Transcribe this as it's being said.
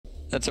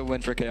That's a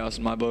win for chaos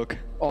in my book.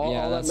 All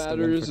that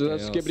matters is that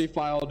Skibbity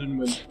file didn't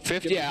win.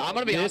 50, yeah, I'm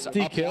gonna be honest.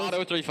 Applaud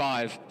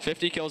 035.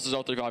 50 kills is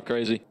 035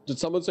 crazy. Did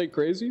someone say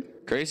crazy?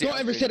 Crazy. Don't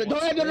ever say that.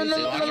 Don't ever. No.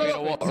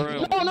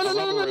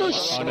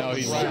 Oh no,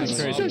 he's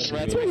crazy.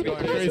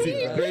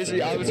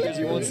 Crazy. I was crazy.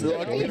 He wants to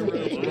lock me in a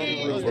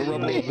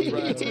room.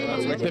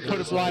 They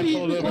put a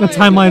blindfold over. The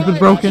timeline's been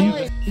broken.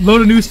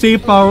 Load a new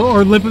save file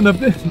or live in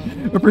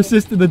the or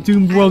persist in the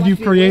doomed world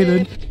you've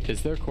created.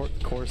 Is there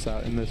course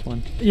out in this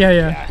one?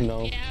 Yeah.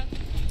 No.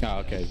 Oh,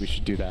 okay. We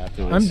should do that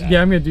after this. I'm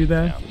gonna do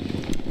that.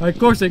 Alright,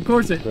 course it.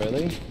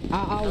 Really?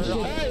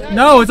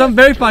 No, I'm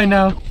very fine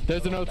now.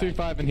 There's an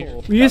 035 in here.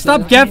 We need to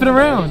stop gapping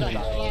around. I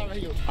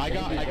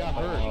got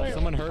hurt.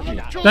 Someone hurt me.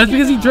 That's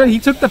because he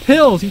took the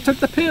pills. He took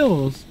the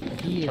pills.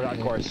 Put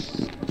on course.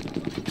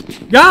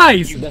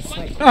 Guys!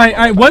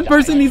 Alright, one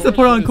person needs to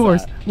put on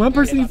course. One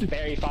person needs to...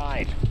 Very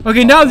fine.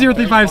 Okay, now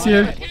 035's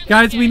here.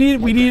 Guys, we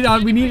need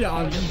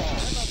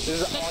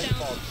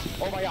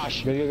Oh my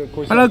gosh.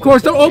 Put on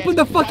course. Don't open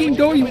the fucking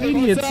door, you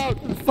idiots.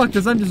 Fuck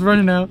this, I'm just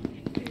running out.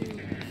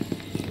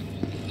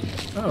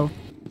 Uh-oh.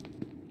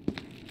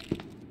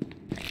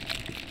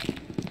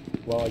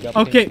 Well, I got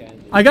Okay,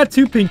 I got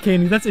 2 pink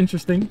candies. That's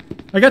interesting.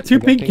 I got 2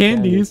 pink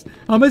candies.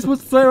 How am I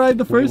supposed to start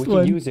the first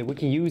one? We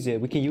can use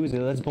it.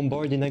 Let's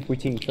bombard the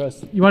 914.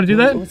 Trust. You want to do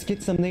that? Let's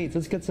get some nades.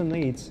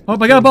 Oh,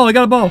 I got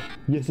a ball.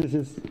 Yes.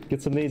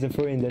 Get some nades and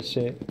throw in that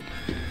shit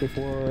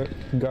before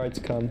guards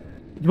come.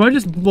 You want to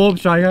just blow up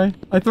Shy Guy?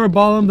 I throw a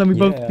ball at him, then we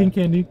both pink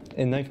candy.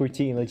 In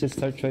 914, let's just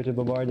try to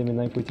bombard him in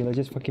 914. Let's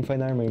just fucking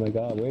find armor. My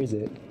god, where is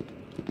it?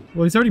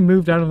 Well, he's already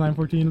moved out of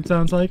 914, it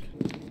sounds like.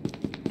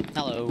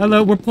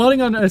 Hello, we're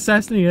plotting on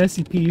assassinating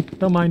SCP.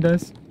 Don't mind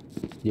us.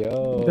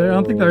 Yo. I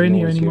don't think they're in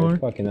here anymore.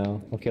 Fucking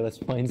hell. Okay, let's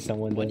find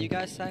someone. What do you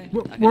guys say?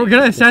 We're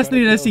gonna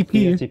assassinate an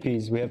SCP.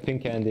 SCPs. We have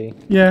pink candy.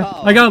 Yeah,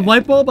 Oh, I got a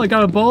light bulb, I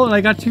got a ball, and I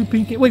got 2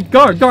 pink. Wait,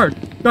 guard!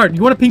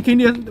 You want a pink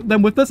candy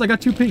them with us? I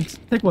got 2 pinks.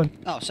 Take one.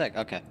 Oh, sick.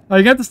 Okay. Oh,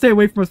 you have to stay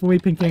away from us when we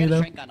pink candy I got a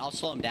though. shrink gun. I'll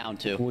slow him down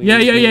too.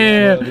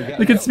 Yeah.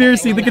 The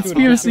conspiracy.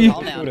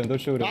 Don't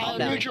shoot him.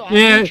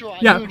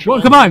 Yeah.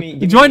 Well, come on,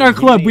 join our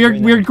club. We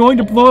are going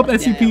to blow up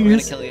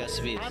SCPs.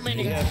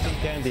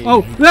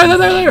 Oh,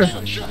 there.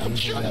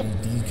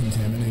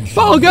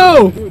 Ball,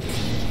 go!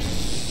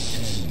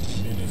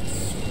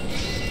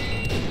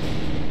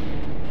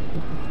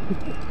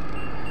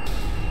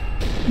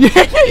 Yeah,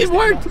 it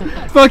worked!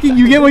 Fucking,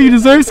 you get what you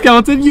deserve,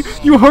 Skeleton.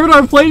 You heard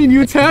our plane and you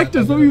attacked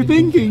us. What were you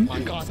thinking? Oh my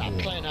god, that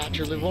plane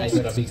actually rolled. I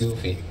said I'll be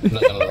goofy. I'm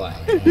not gonna lie.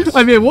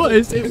 I mean, it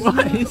was.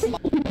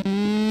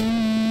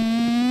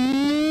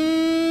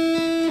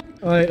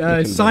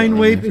 Alright, sine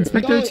wave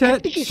inspector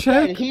check.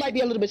 He might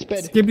be a little bit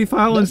sped. Skibbity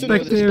file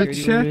inspector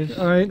check.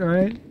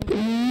 Alright.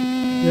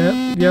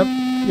 Yep,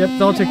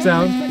 it all checks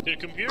out.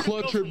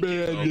 Clutch your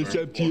band, this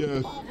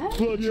MTF.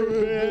 Clutch your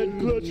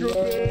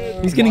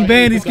band. He's getting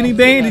banned.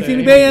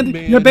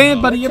 You're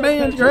banned, buddy. You're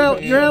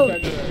out.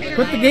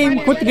 Quit the game,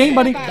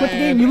 buddy. Quit the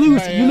game. You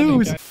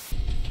lose.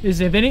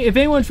 Listen, if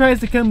anyone tries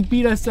to come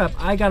beat us up,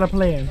 I got a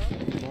plan.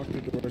 Lock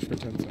the doors for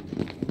 10 seconds.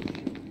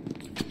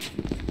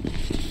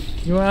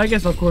 You know what? I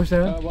guess I'll course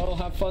out. Well,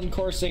 have fun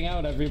coursing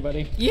out,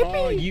 everybody. Yippee!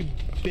 Oh, you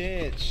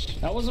bitch.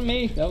 That wasn't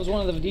me. That was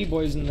one of the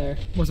D-boys in there.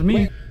 Wasn't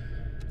me.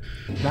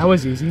 That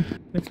was easy.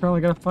 Next round,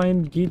 I gotta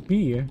find gate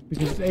B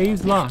because A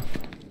is locked.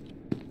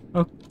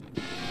 Oh.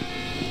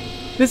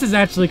 This is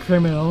actually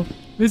criminal.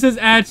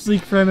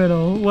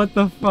 What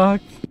the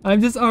fuck? I'm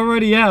just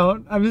already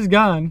out. I'm just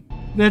gone.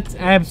 That's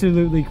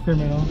absolutely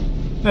criminal.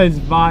 That is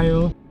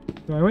vile.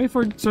 Do I wait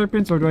for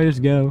serpents or do I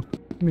just go?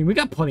 I mean, we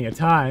got plenty of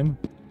time.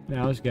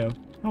 Now let's go. I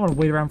don't want to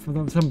wait around for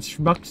some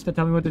schmucks to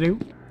tell me what to do.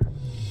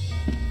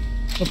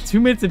 Well, 2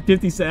 minutes and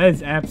 50 seconds. That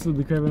is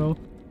absolutely criminal.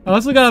 I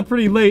also got up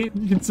pretty late,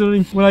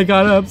 considering when I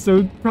got up, so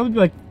it'd probably be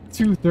like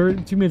 2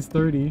 minutes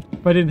 30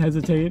 if I didn't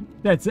hesitate.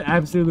 That's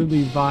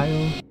absolutely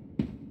vile.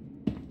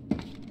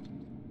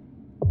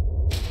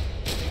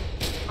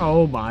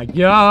 Oh my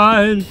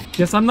god.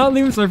 Guess I'm not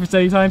leaving Surface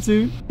anytime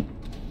soon.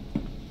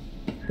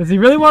 Does he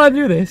really want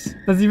to do this?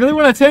 Does he really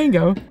want to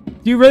tango?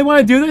 Do you really want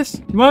to do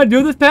this? You want to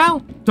do this,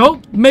 pal?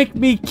 Don't make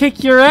me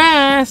kick your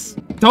ass!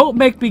 Don't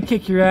make me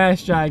kick your ass,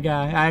 Shy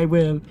Guy. I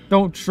will.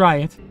 Don't try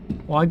it.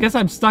 Well, I guess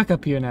I'm stuck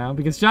up here now,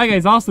 because Shy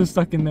Guy's also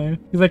stuck in there,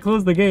 because I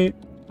closed the gate.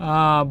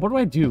 What do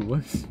I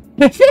do?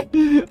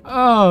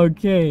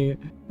 Okay.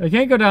 I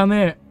can't go down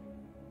there.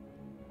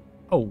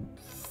 Oh.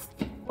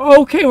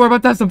 Okay, we're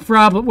about to have some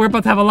problems. We're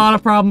about to have a lot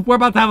of problems. We're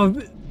about to have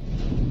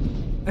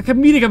a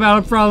comedic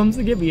amount of problems.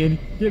 Get me in.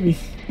 Get me.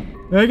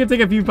 I can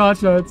take a few pot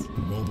shots.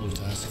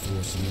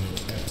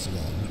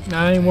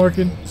 Nah, it ain't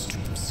working.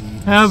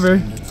 However,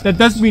 that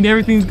doesn't mean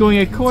everything's going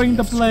according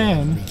to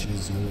plan.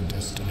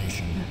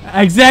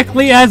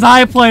 Exactly as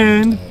I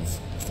planned.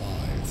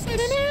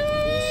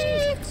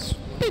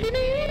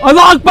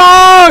 Allah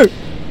Akbar!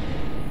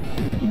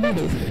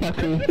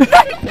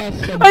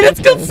 I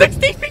just killed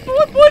 60 people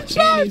with 1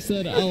 shot! He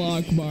said Allah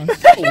Akbar.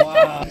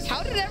 Wow.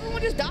 How did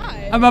everyone just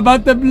die? I'm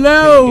about to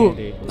blow!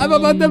 I'm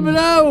about to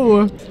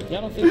blow! I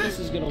don't think this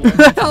is gonna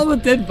work. All the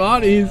dead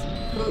bodies.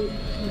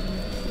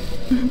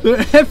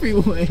 They're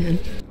everywhere.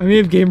 I may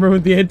have game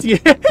ruined the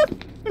NTF.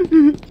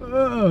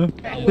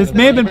 This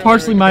may have been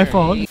partially my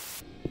fault.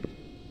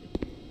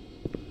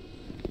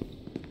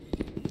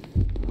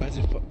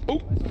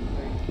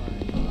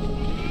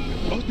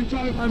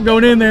 I'm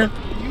going in there.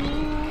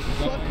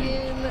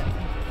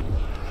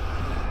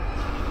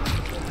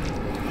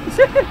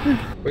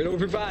 Wait,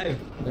 over 5.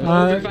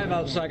 Over 5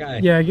 outside guy.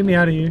 Yeah, get me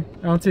out of here.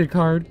 I don't see a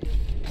card.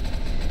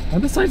 Why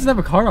does science have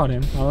a card on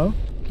him? Hello?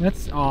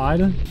 That's odd.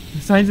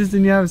 The scientist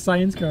didn't have a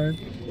science card.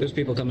 There's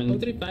people coming.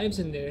 035's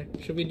in there.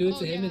 Should we do it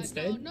to him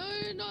instead?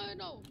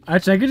 No.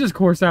 Actually, I could just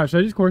course out. Should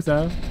I just course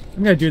out?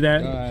 I'm gonna do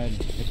that. Go ahead,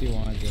 if you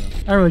want to.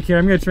 I don't really care.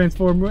 I'm gonna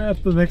transform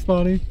at the next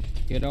body.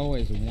 It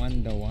always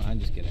 1-to-1. I'm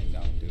just kidding.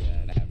 Don't do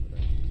that ever.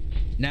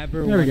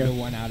 Never There we go.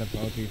 1-to-1 out of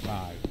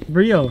 035.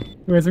 Real.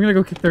 Anyways, I'm gonna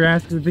go kick their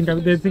ass because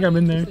they think I'm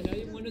in there. Now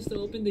you want us to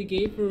open the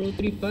gate for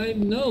 035?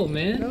 No,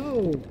 man.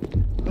 No.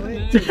 I'm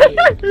out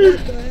of here.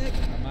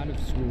 I might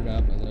have screwed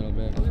up a little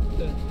bit.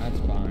 That's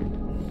fine.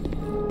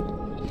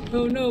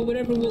 Oh no,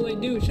 whatever will I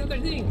do? Shut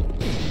that thing!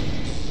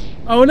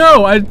 Oh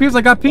no! Because I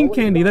got pink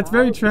candy. That's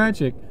very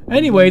tragic.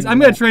 Anyways, I'm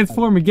gonna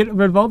transform and get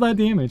rid of all that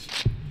damage.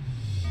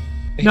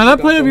 Now that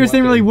plan of yours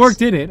didn't really work,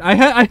 did it? I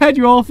had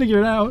you all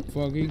figured out.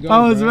 I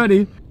was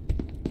ready.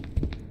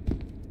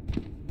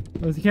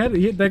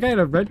 That guy had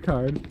a red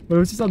card, but it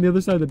was just on the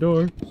other side of the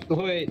door.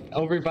 Wait,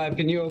 over 5.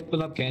 Can you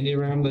open up candy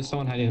room? There's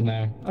someone hiding in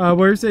there.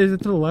 Where is it? Is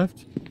it to the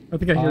left? I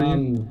think I hear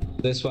you.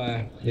 This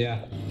way.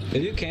 Yeah.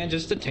 If you can,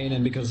 just detain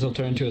him because he'll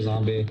turn into a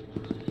zombie.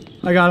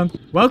 I got him.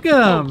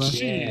 Welcome. Oh,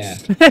 yeah.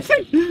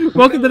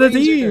 Welcome to the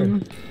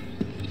team.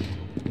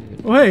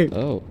 Wait.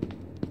 Oh.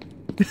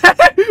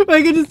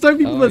 I can just turn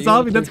people to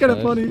zombie. That's kind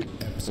of funny.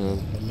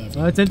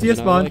 It's NTS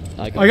spawn.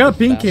 I got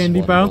pink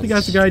candy, but I don't think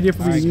that's a good idea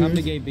for me to use. Come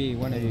to gate B,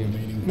 one of you.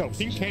 No,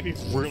 pink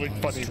candy's really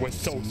funny with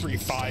Soul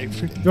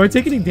 3-5. Do I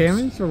take any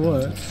damage or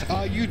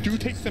what? You do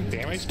take some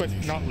damage, but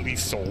not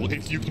lethal,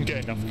 if you can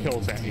get enough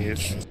kills, that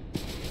is.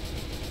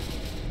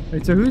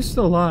 Wait, so who's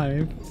still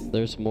alive?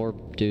 There's more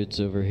dudes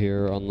over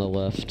here on the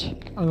left.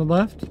 On the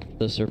left?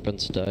 The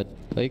serpents died.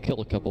 I killed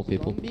a couple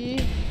people.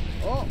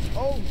 Oh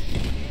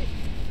shit.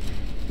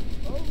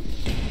 Oh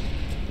shit.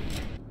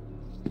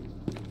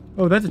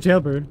 Oh, that's a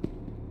jailbird.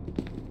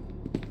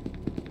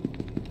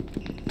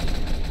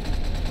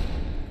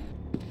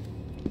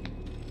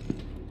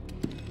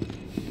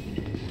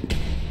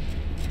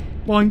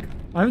 Boink.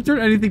 I haven't heard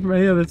anything from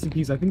any other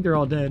SCPs. I think they're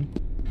all dead.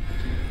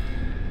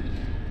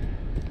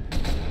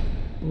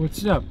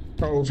 What's up?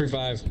 Oh,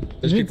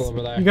 035. There's people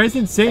over there. You guys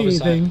didn't say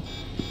anything.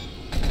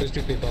 There's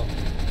 2 people.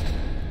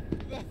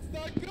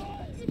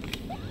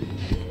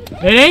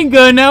 It ain't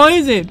good now,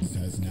 is it?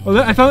 Oh,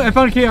 I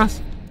found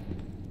chaos.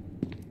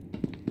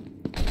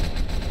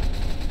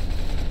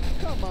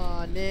 Come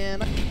on,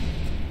 man.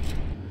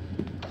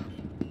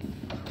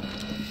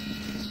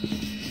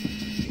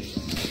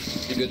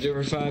 You good,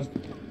 over 5?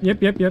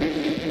 Yep.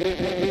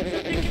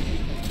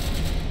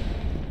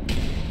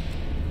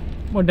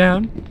 One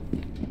down.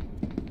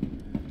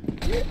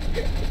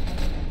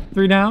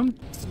 3 down.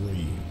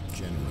 3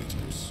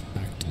 generators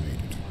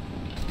activated.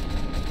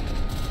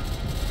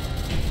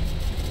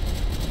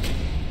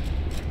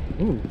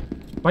 Ooh,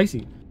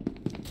 spicy.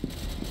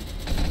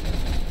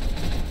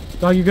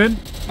 Dog, you good?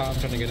 I'm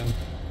trying to get him.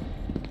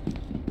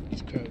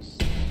 It's gross.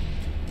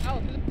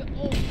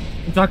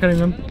 I'm not cutting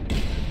them.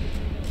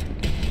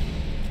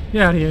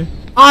 Get out of here.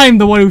 I'm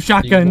the one who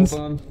shotguns.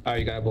 Oh,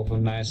 you got both of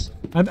them. Nice.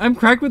 I'm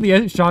cracked with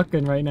the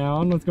shotgun right now. I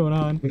don't know what's going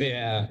on.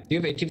 Yeah. You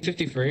have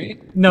 1853?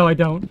 No, I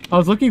don't. I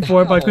was looking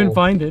for it, but I couldn't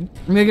find it.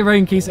 I'm gonna get ready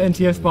in case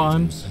NTS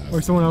spawns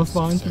or someone else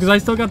spawns because I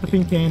still got the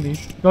pink candy.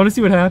 I want to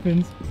see what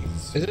happens.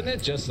 Isn't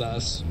it just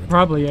us?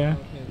 Probably, yeah.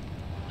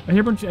 I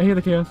hear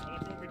the chaos.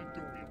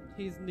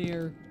 He's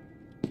near.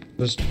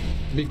 Just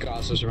be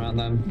cautious around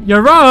them.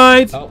 You're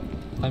right. Oh,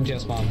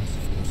 MTS bomb.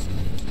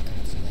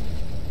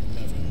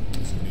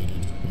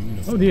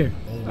 Oh dear.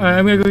 Alright,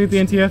 I'm gonna go get the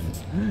NTF.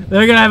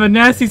 They're gonna have a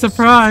nasty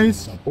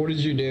surprise. What did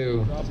you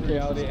do?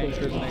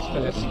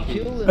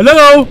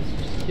 Hello!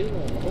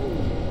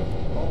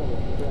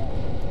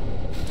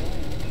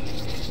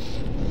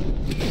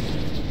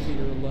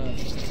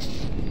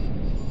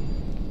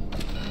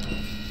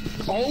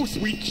 Oh,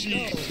 sweet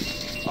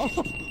cheese!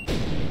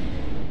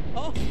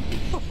 Oh.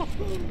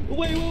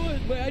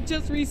 Wait, I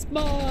just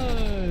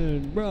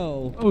respawned,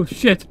 bro. Oh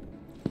shit.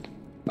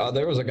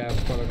 There was a guy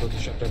with protocol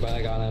disruptor, but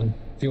I got him.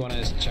 If you want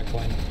his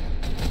checkpoint.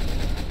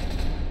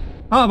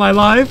 Oh, am I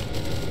live?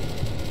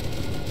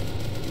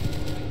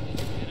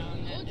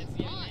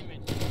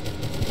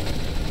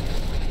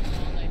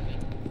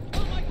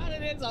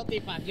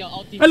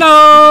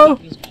 Hello!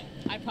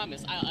 I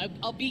promise.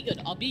 I'll be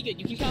good. I'll be good.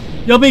 You can come.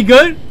 You'll be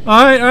good?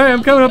 Alright,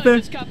 I'm coming up there.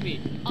 Just cut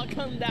me. I'll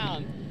come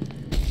down.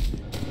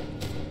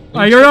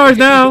 Alright, you're ours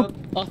now.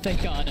 Oh,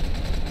 thank God.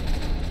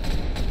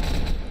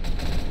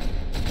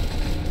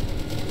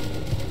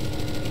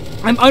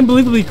 I'm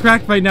unbelievably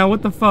cracked right now.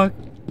 What the fuck?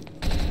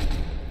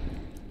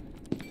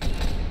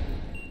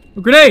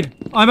 Oh, grenade!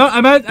 I'm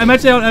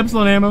actually out of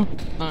Epsilon ammo.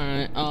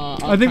 Alright,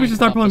 I think we should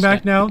start pulling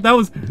back now. That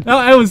was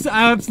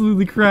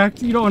absolutely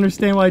cracked. You don't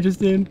understand what I just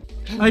did.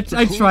 I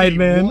tried,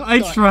 man.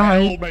 I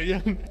tried.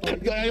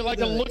 I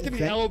looked at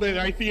the elevator,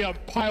 I see a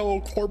pile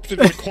of corpses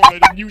in the corner,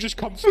 and you just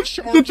come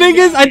charging. The thing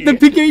is, the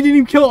PK didn't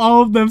even kill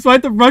all of them, so I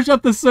had to rush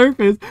up the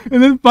surface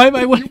and then fight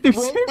my way through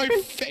broke surface. my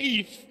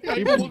face. I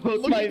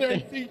looked at there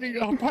thinking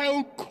a pile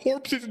of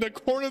corpses in the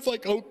corner's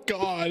like, oh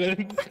god.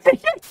 And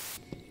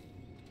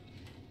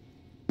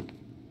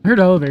I heard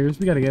elevators.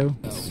 We gotta go.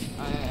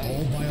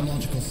 All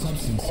biological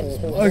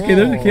substances. Okay,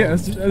 there's a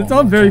kid. It's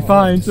all very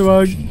fine.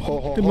 So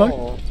good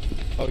luck.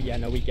 Oh yeah,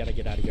 no, we gotta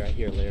get out of here. I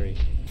hear Larry.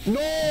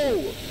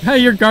 no! Hey,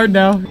 you're guard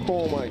now.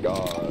 Oh my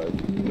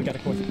god. We got a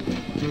course.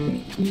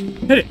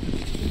 Hit it.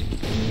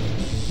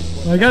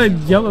 I got a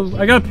yellow.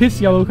 I got a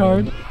piss yellow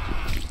card.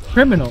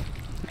 Criminal.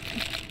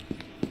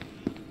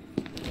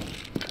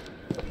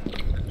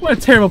 What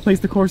a terrible place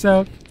to course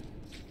out.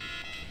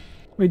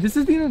 Wait, this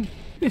isn't even.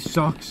 This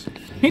sucks.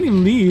 Can't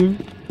even leave.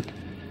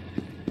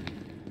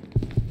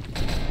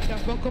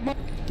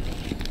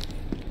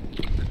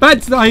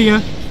 That's not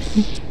you.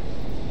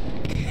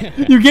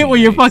 You get what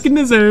you fucking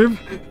deserve.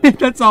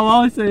 That's all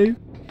I'll say.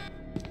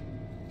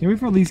 Can't wait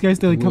for these guys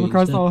to like come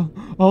across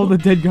all the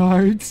dead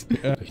guards.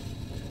 I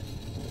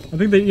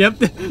think they. Yep.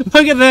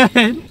 Look at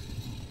that.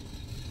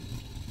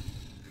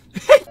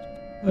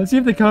 Let's see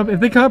if they come. If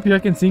they come up here, I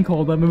can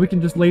sinkhole them, and we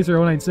can just laser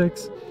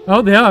 096.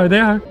 Oh, they are. They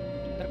are.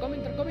 They're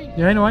coming. They're coming.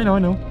 Yeah, I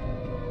know.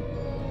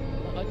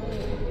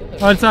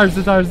 Oh, it's ours.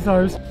 It's ours. It's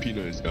ours.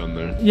 Peanut is down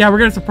there. Yeah, we're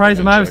gonna surprise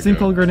him. I have a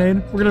sinkhole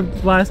grenade. We're gonna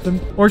blast him.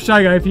 Or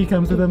Shy Guy if he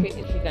comes with him.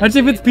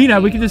 Actually, if it's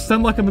Peanut, we can just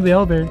sunlock him in the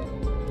elevator.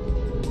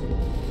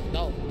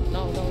 No.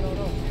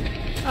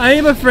 I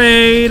am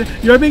afraid.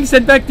 You're being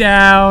sent back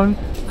down.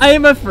 I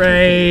am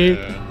afraid.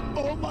 Yeah.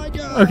 Oh my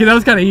god. Okay, that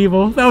was kind of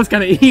evil. That was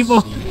kind of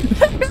evil. That's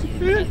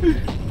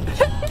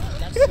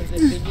the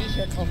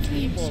definition of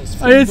evil.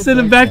 I didn't send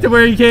him back to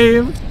where he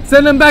came.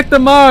 Send him back to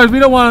Mars. We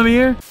don't want him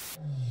here.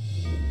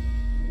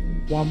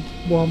 Womp,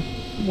 womp,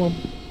 womp,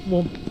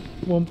 womp,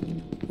 womp,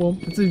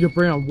 womp. Let's see your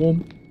brain on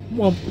womp,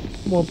 womp,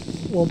 womp,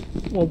 womp,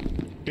 womp.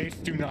 This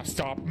do not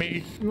stop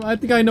me. I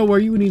think I know where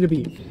you need to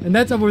be. And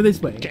that's over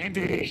this way.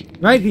 Candy.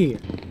 Right here.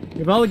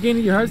 Give all the gain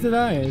your heart's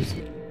desires.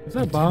 Is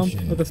that a bomb?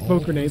 With a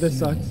smoke grenade, this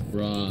sucks.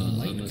 Bruh,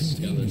 I'm a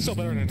skeleton. Still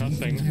better than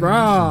nothing.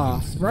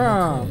 Rah!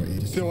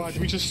 So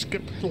we just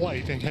skip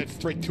light and head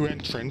straight to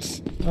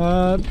entrance.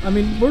 I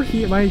mean, we're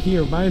here.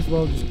 Might as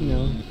well just, you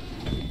know.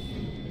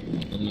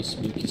 I'm a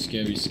spooky,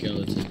 scary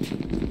skeleton.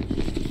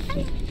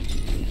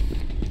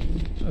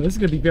 Oh, this is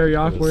gonna be very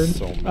awkward.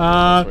 So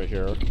right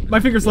here. My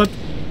finger slipped.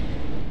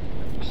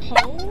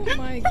 Oh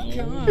my god.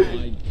 Oh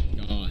my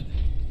god.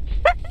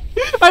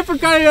 I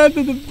forgot I had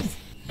the.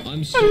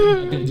 I'm so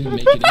happy I didn't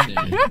make it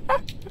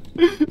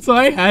in there. So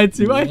I had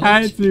to.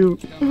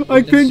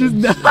 I couldn't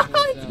just die.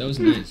 That was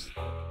nice.